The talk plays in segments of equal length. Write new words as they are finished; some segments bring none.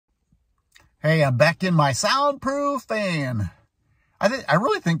Hey, I'm back in my soundproof van. I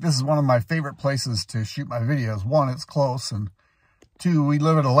really think this is one of my favorite places to shoot my videos. One, it's close, and two, we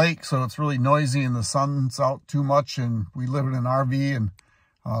live at a lake, so it's really noisy and the sun's out too much, and we live in an RV, and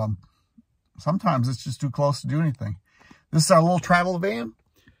sometimes it's just too close to do anything. This is our little travel van.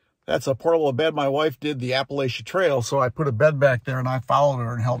 That's a portable bed. My wife did the Appalachian Trail, so I put a bed back there, and I followed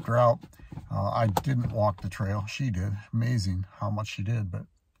her and helped her out. I didn't walk the trail. She did. Amazing how much she did, but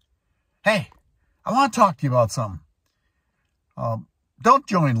hey, I want to talk to you about something. Don't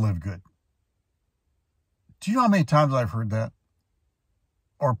join LiveGood. Do you know how many times I've heard that?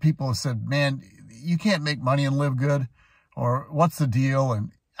 Or people have said, man, you can't make money in LiveGood, or what's the deal?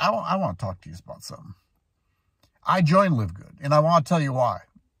 And I want to talk to you about something. I joined LiveGood, and I want to tell you why.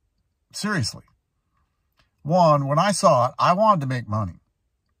 Seriously. One, when I saw it, I wanted to make money.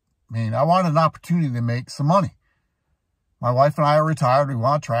 I mean, I wanted an opportunity to make some money. My wife and I are retired. We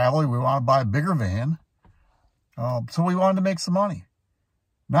want to travel. We want to buy a bigger van. So we wanted to make some money.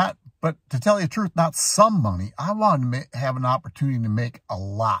 But to tell you the truth, not some money. I wanted to have an opportunity to make a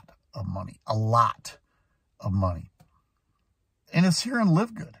lot of money. A lot of money. And it's here in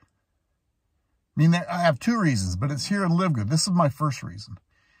LiveGood. I mean, I have two reasons, but it's here in LiveGood. This is my first reason.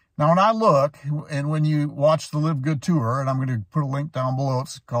 Now, when I look, and when you watch the LiveGood tour, and I'm going to put a link down below,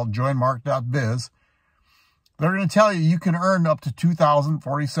 it's called joinmark.biz, they're going to tell you can earn up to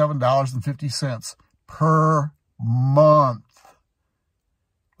 $2,047.50 per month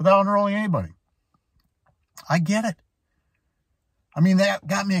without enrolling anybody. I get it. I mean, that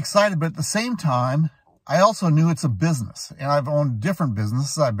got me excited, but at the same time, I also knew it's a business, and I've owned different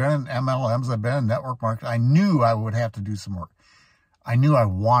businesses. I've been in MLMs, I've been in network marketing. I knew I would have to do some work. I knew I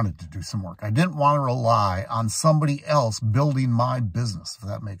wanted to do some work. I didn't want to rely on somebody else building my business, if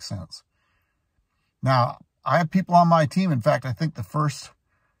that makes sense. Now, I have people on my team. In fact, I think the first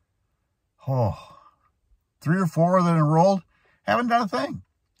 3 or 4 that enrolled haven't done a thing.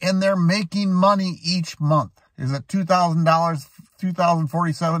 And they're making money each month. Is it $2,000,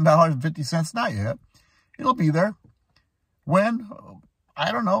 $2,047.50? Not yet. It'll be there. When?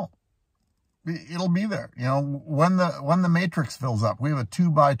 I don't know. It'll be there. You know, when the matrix fills up. We have a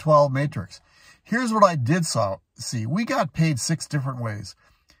 2x12 matrix. Here's what I did see. We got paid 6 different ways.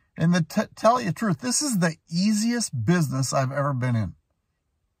 And to tell you the truth, this is the easiest business I've ever been in.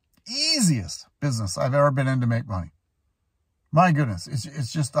 Easiest business I've ever been in to make money. My goodness,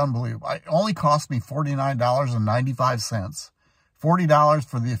 it's just unbelievable. It only cost me $49.95. $40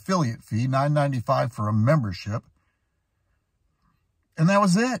 for the affiliate fee, $9.95 for a membership. And that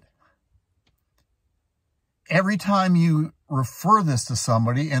was it. Every time you refer this to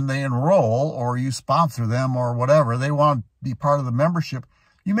somebody and they enroll, or you sponsor them or whatever, they want to be part of the membership,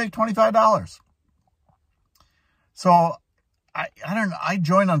 you make $25. So I don't know. I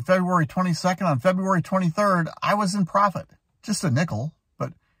joined on February 22nd. On February 23rd, I was in profit. Just a nickel.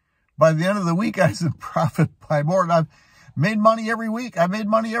 But by the end of the week, I was in profit by more. And I've made money every week. I've made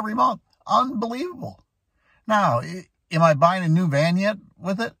money every month. Unbelievable. Now, am I buying a new van yet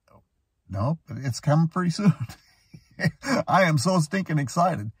with it? No, but it's coming pretty soon. I am so stinking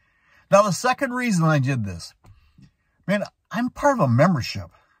excited. Now, the second reason I did this, man, I'm part of a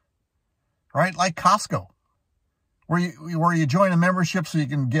membership, right? Like Costco, where you join a membership so you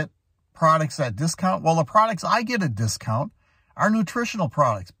can get products at discount. Well, the products I get at discount are nutritional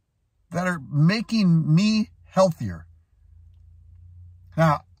products that are making me healthier.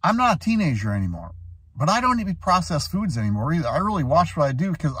 Now, I'm not a teenager anymore, but I don't eat processed foods anymore either. I really watch what I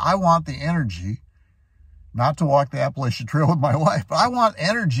do because I want the energy, not to walk the Appalachian Trail with my wife, but I want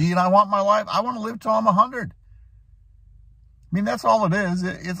energy and I want my life. I want to live till I'm 100. I mean, that's all it is.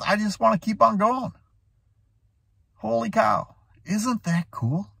 I just want to keep on going. Holy cow. Isn't that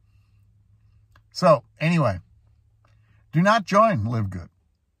cool? So, anyway, do not join LiveGood.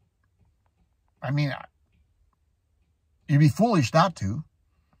 I mean, you'd be foolish not to.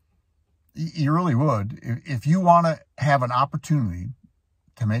 You really would. If you want to have an opportunity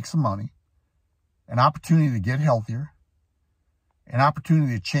to make some money, an opportunity to get healthier, an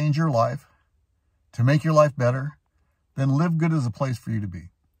opportunity to change your life, to make your life better, then LiveGood is a place for you to be.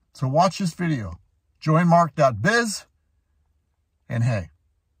 So watch this video. Joinmark.biz. And hey,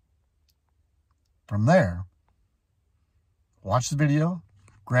 from there, watch the video,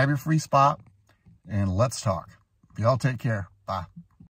 grab your free spot, and let's talk. Y'all take care. Bye.